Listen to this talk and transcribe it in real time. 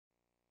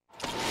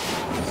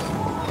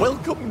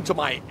Welcome to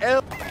my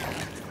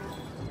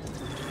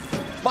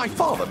My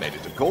father made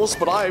it, of course,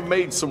 but I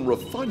made some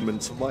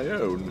refinements of my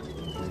own.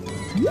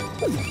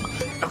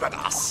 Look at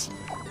us,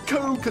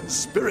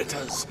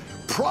 co-conspirators,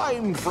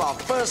 primed for our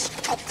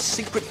first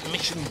top-secret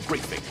mission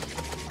briefing.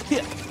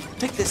 Here,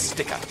 take this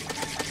sticker.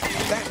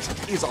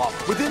 That is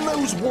within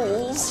those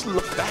walls,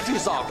 look, that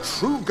is our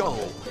true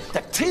goal.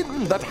 The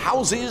tin that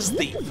houses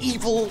the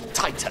evil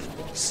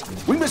titans.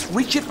 We must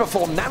reach it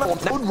before Nano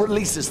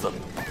releases them.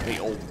 The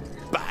old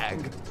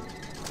bag.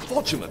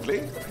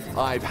 Fortunately,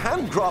 I've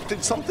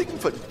handcrafted something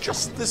for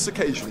just this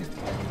occasion.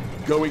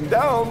 Going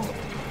down.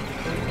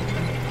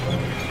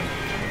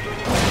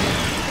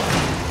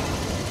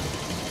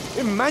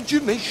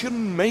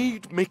 Imagination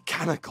made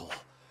mechanical.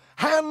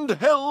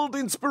 Handheld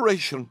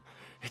inspiration.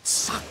 It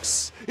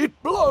sucks.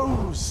 It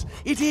blows.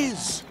 It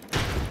is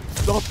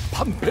the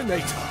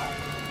Pumpinator.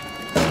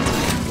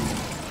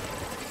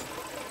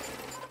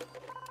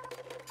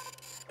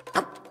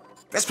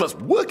 This was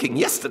working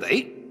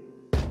yesterday.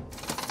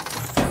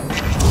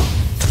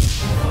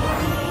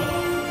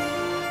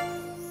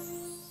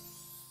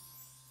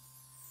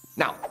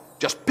 Now,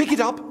 just pick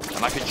it up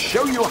and I can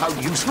show you how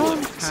useful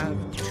it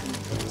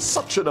is.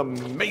 Such an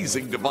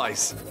amazing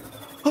device.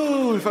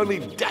 Oh, if only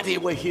Daddy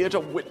were here to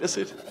witness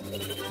it.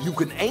 You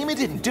can aim it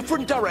in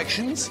different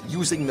directions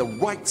using the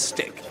right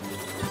stick.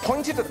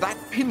 Point it at that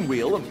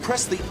pinwheel and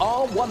press the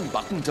R1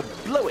 button to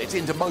blow it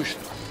into motion.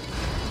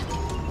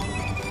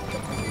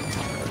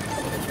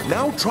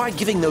 Now try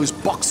giving those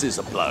boxes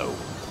a blow.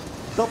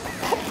 The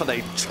pump are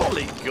they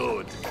jolly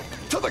good.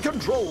 To the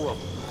control room.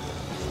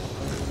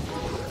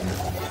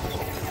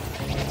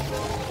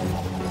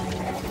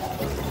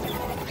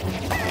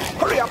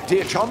 Hurry up,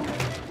 dear chum.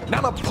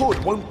 Nana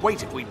Pud won't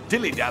wait if we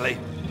dilly-dally.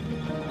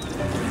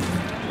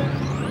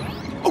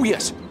 Oh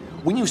yes,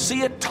 when you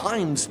see it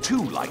times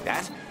 2 like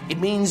that, it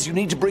means you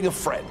need to bring a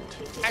friend.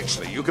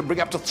 Actually, you can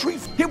bring up to 3.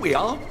 Here we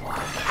are.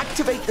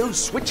 Activate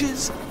those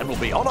switches and we'll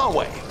be on our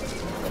way.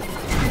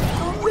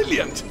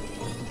 Brilliant!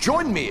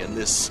 Join me in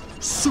this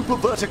super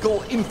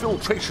vertical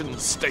infiltration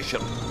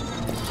station.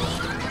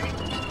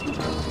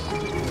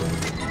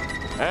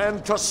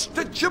 And to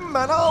Stitchem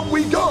Manor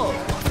we go!